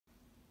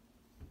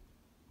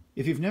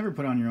If you've never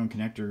put on your own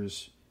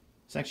connectors,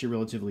 it's actually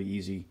relatively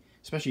easy,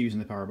 especially using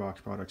the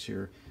PowerBox products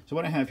here. So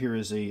what I have here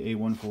is a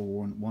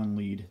 141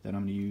 lead that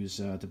I'm going to use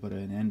to put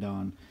an end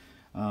on.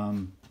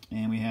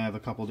 And we have a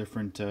couple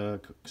different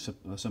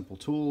simple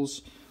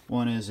tools.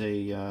 One is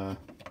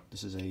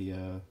this is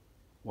a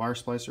wire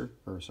splicer,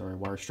 or sorry,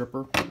 wire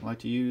stripper I like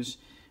to use,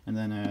 and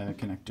then a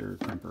connector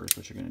crimper is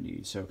what you're going to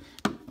need. So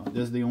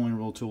those are the only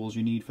real tools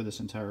you need for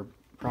this entire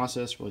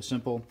process. Really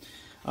simple.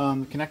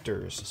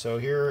 Connectors. So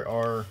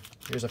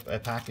here's a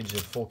package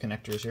of full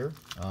connectors here.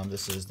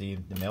 This is the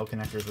male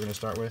connectors we're going to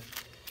start with.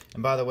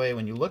 And by the way,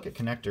 when you look at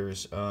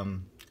connectors,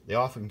 they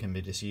often can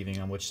be deceiving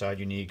on which side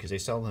you need because they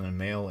sell them in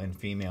male and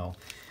female.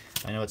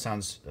 I know it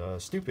sounds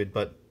stupid,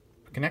 but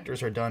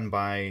connectors are done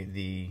by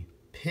the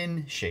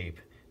pin shape,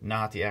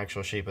 not the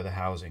actual shape of the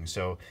housing.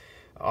 So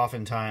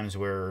oftentimes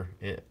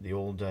the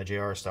old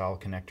JR style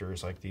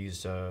connectors like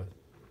these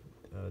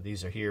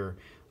are here,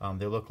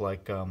 they look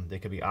like they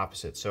could be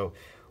opposite. So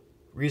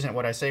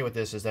what I say with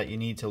this is that you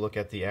need to look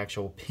at the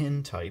actual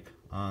pin type.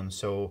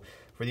 So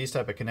for these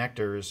type of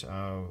connectors,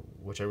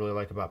 which I really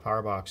like about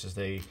PowerBox, is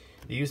they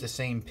use the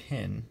same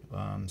pin.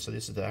 So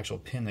this is the actual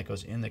pin that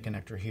goes in the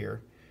connector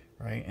here,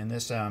 right? And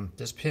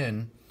this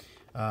pin,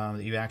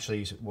 you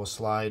actually will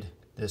slide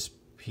this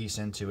piece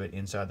into it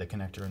inside the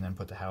connector and then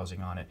put the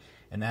housing on it.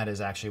 And that is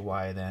actually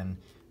why then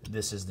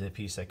this is the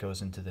piece that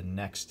goes into the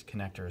next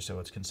connector, so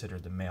it's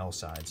considered the male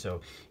side.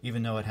 So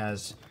even though it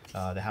has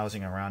the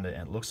housing around it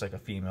and it looks like a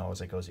female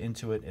as it goes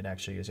into it, it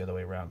actually is the other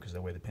way around because of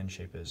the way the pin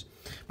shape is.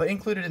 But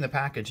included in the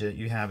package that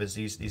you have is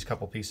these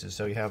couple pieces.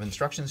 So you have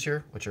instructions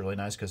here, which are really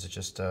nice because it's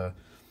just a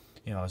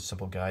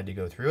simple guide to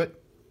go through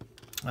it.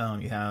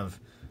 You have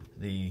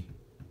the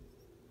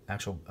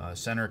actual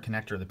center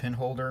connector, the pin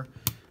holder.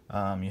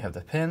 You have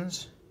the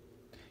pins,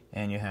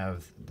 and you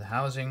have the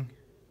housing,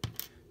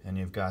 and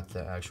you've got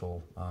the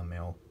actual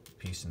male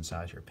piece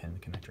inside your pin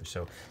connector.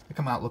 So they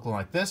come out looking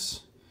like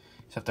this.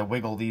 You just have to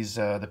wiggle these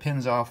the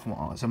pins off,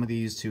 some of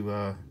these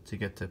to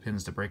get the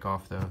pins to break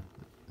off the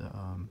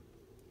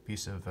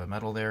piece of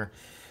metal there.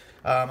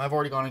 I've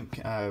already gone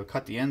and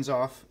cut the ends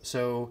off.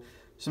 So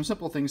some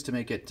simple things to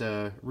make it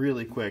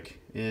really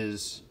quick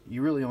is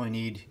you really only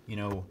need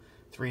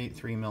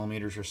 3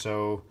 millimeters or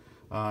so.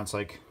 It's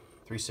like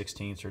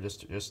 3/16 or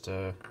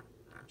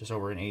just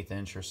over an 1/8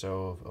 inch or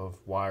so of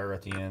wire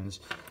at the ends.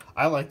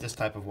 I like this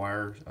type of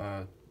wire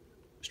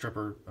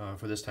stripper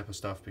for this type of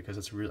stuff because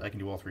I can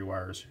do all 3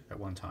 wires at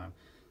one time.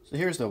 So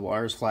here's the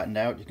wires flattened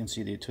out. You can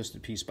see the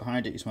twisted piece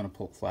behind it. You just want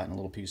to flatten a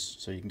little piece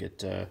so you can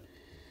get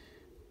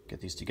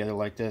these together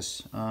like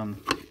this.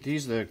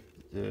 These are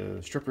the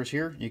strippers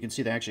here. You can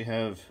see they actually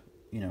have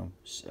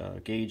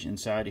gauge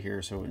inside of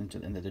here, so into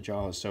the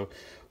jaws. So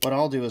what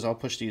I'll do is I'll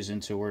push these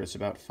into where it's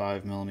about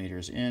 5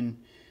 millimeters in.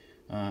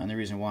 And the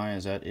reason why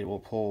is that it will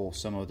pull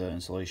some of the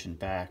insulation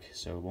back,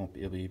 so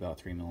it'll be about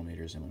 3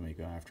 millimeters in when we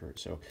go after it.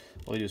 So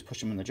all you do is push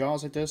them in the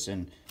jaws like this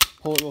and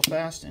pull it real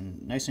fast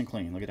and nice and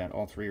clean. Look at that,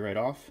 all 3 right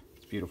off.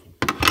 It's beautiful.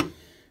 And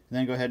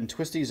then go ahead and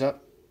twist these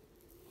up,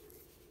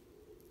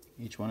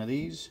 each one of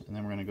these, and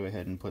then we're going to go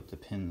ahead and put the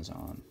pins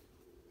on.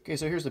 Okay,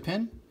 so here's the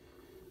pin,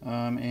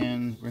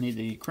 and we need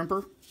the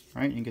crimper,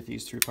 right? You can get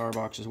these through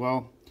PowerBox as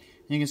well.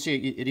 And you can see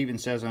it even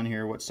says on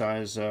here what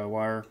size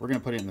wire. We're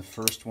going to put it in the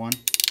first one.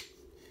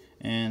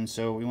 And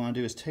so what we want to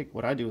do is take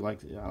what I like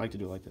to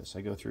do like this.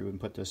 I go through and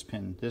put this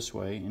pin this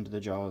way into the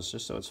jaws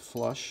just so it's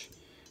flush.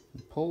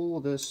 And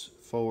pull this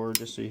forward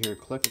just so you hear it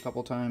click a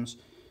couple times,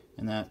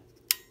 and that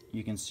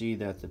you can see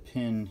that the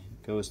pin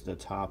goes to the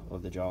top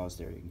of the jaws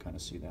there. You can kind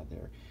of see that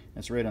there. And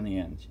it's right on the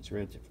end. It's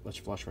right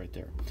flush right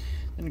there.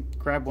 Then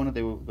grab one of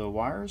the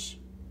wires,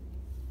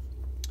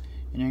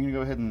 and you're going to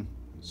go ahead and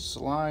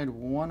slide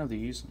one of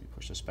these. Let me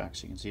push this back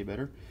so you can see it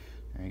better.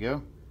 There you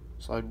go.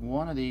 Slide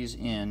one of these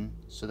in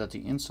so that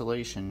the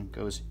insulation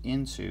goes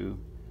into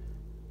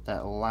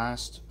that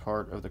last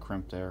part of the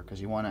crimp there, because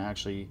you want to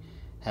actually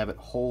have it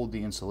hold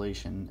the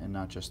insulation and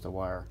not just the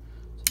wire.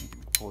 So you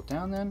can pull it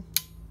down then,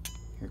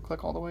 here,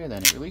 click all the way,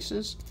 then it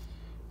releases,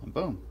 and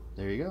boom,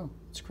 there you go.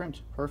 It's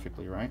crimped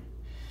perfectly, right?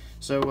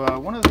 So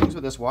one of the things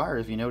with this wire,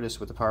 if you notice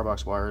with the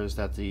PowerBox wire, is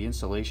that the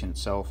insulation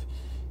itself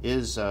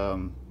is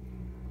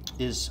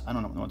I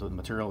don't know what the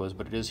material is,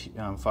 but it is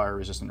fire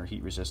resistant or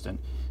heat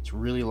resistant. It's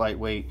really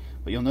lightweight,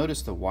 but you'll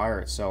notice the wire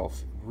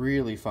itself,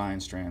 really fine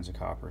strands of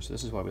copper. So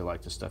this is why we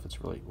like this stuff. It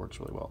works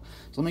really well.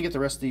 So let me get the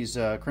rest of these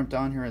crimped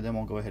on here, and then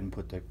we'll go ahead and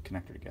put the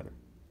connector together.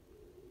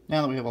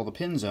 Now that we have all the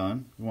pins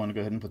on, we want to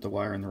go ahead and put the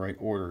wire in the right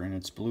order, and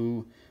it's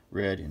blue,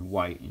 red, and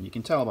white. And you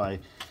can tell by,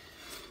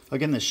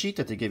 again, the sheet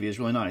that they give you is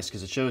really nice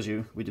because it shows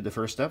you we did the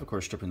first step, of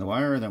course, stripping the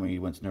wire. Then we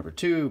went to number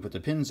 2, put the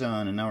pins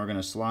on, and now we're going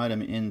to slide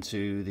them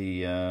into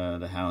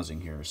the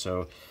housing here.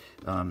 So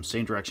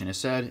same direction as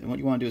said. And what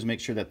you want to do is make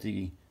sure that so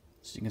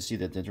you can see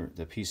that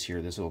the piece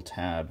here, this little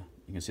tab,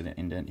 you can see the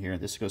indent here.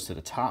 This goes to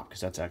the top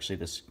because that's actually,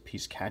 this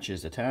piece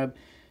catches the tab.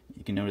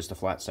 You can notice the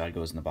flat side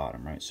goes in the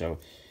bottom, right? So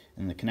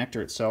in the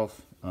connector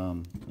itself,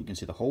 you can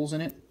see the holes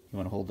in it. You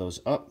want to hold those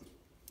up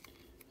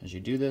as you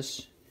do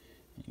this.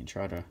 You can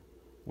try to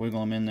wiggle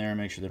them in there,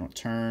 make sure they don't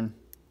turn.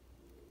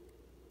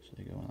 So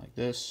they go in like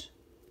this.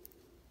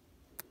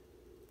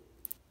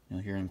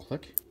 You'll hear them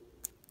click.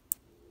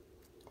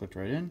 Clicked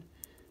right in.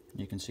 And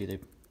you can see they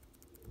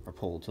are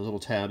pulled. So little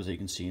tabs that you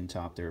can see in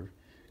top, they're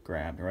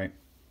grabbed, right?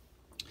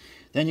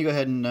 Then you go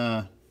ahead and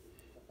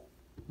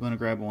you want to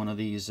grab one of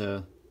these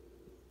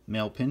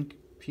male pin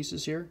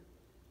pieces here.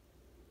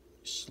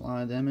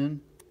 Slide them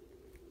in.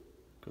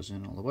 Goes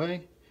in all the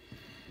way.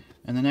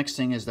 And the next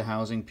thing is the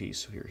housing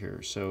piece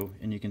here. So,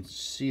 and you can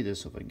see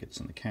this if I can get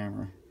this on the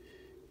camera.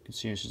 You can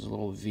see there's just a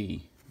little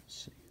V.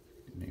 Let's see.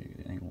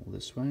 Maybe angle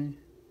this way.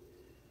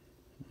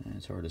 And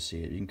it's hard to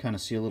see it. You can kind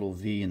of see a little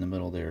V in the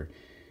middle there.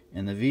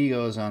 And the V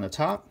goes on the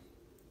top.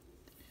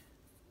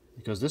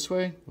 It goes this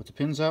way with the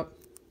pins up.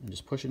 And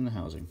just push it in the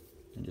housing.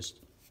 And just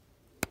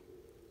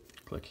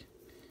click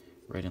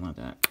right in like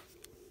that.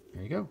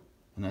 There you go.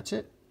 And that's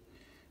it.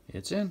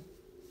 It's in.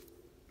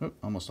 Oh,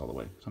 almost all the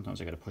way. Sometimes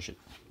I got to push it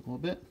a little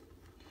bit.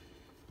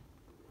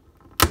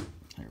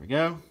 There we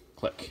go.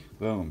 Click.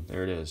 Boom.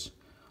 There it is.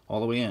 All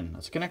the way in.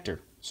 That's a connector.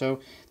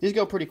 So these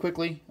go pretty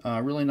quickly.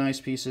 Really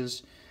nice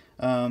pieces.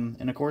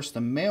 And of course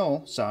the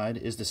male side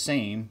is the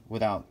same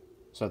without,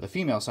 so the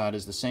female side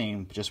is the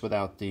same just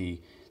without the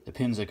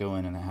pins that go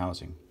in the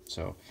housing.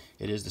 So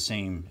it is the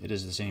same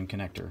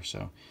connector.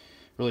 So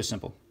really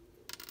simple.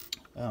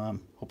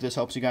 Hope this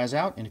helps you guys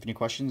out, and if you have any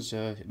questions,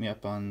 hit me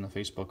up on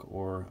Facebook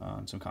or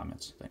some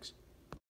comments. Thanks.